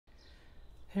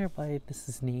Hey everybody, this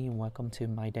is Nee and welcome to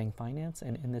My Dang Finance,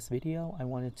 and in this video I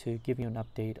wanted to give you an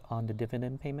update on the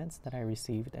dividend payments that I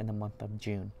received in the month of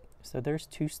June. So there's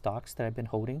two stocks that I've been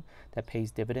holding that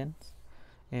pays dividends,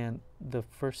 and the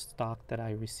first stock that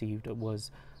I received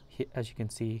was, as you can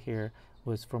see here,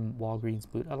 was from Walgreens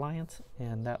Boot Alliance,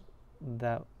 and that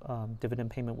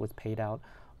dividend payment was paid out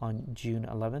on June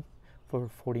 11th for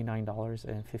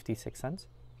 $49.56.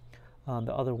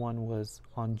 The other one was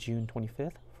on June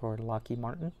 25th for Lockheed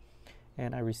Martin,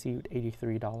 and I received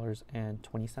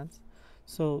 $83.20.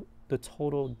 So the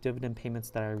total dividend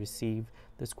payments that I received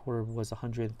this quarter was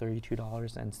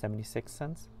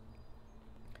 $132.76.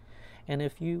 And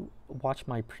if you watch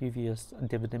my previous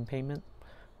dividend payment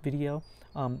video,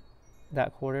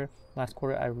 last quarter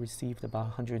I received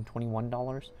about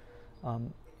 $121,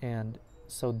 and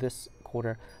so this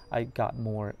quarter I got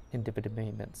more in dividend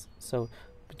payments. So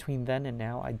between then and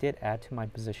now, I did add to my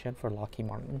position for Lockheed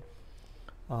Martin.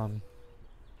 And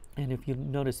if you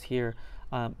notice here,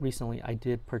 recently I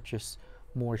did purchase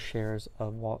more shares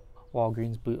of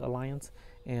Walgreens Boot Alliance,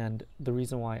 and the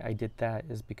reason why I did that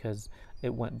is because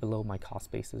it went below my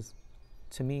cost basis.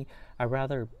 To me, I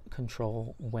rather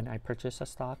control when I purchase a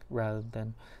stock rather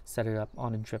than set it up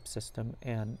on a drip system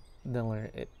and then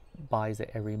it buys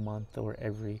it every month or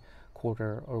every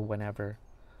quarter or whenever.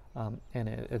 And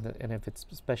if it's,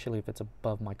 especially if it's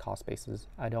above my cost basis,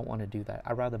 I don't want to do that.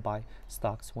 I rather buy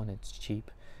stocks when it's cheap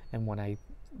and when I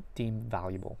deem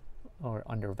valuable or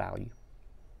undervalue.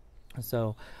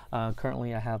 So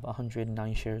currently I have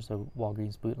 109 shares of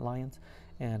Walgreens Boot Alliance,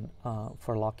 and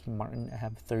for Lockheed Martin I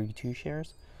have 32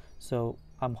 shares. So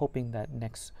I'm hoping that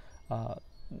next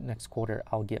quarter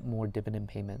I'll get more dividend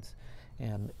payments,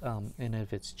 and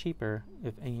if it's cheaper,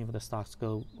 if any of the stocks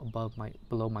go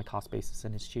below my cost basis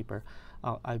and it's cheaper,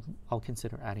 I'll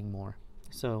consider adding more.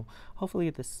 So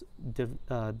hopefully this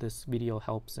video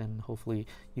helps, and hopefully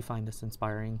you find this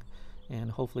inspiring, and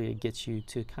hopefully it gets you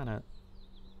to kind of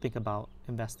think about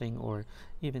investing or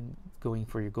even going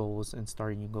for your goals and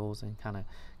starting your goals and kind of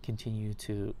continue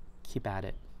to keep at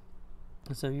it.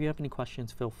 So if you have any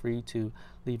questions, feel free to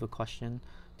leave a question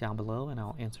down below and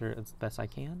I'll answer it as best I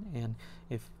can. And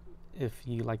if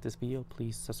you like this video,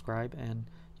 please subscribe, and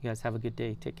you guys have a good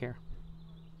day. Take care.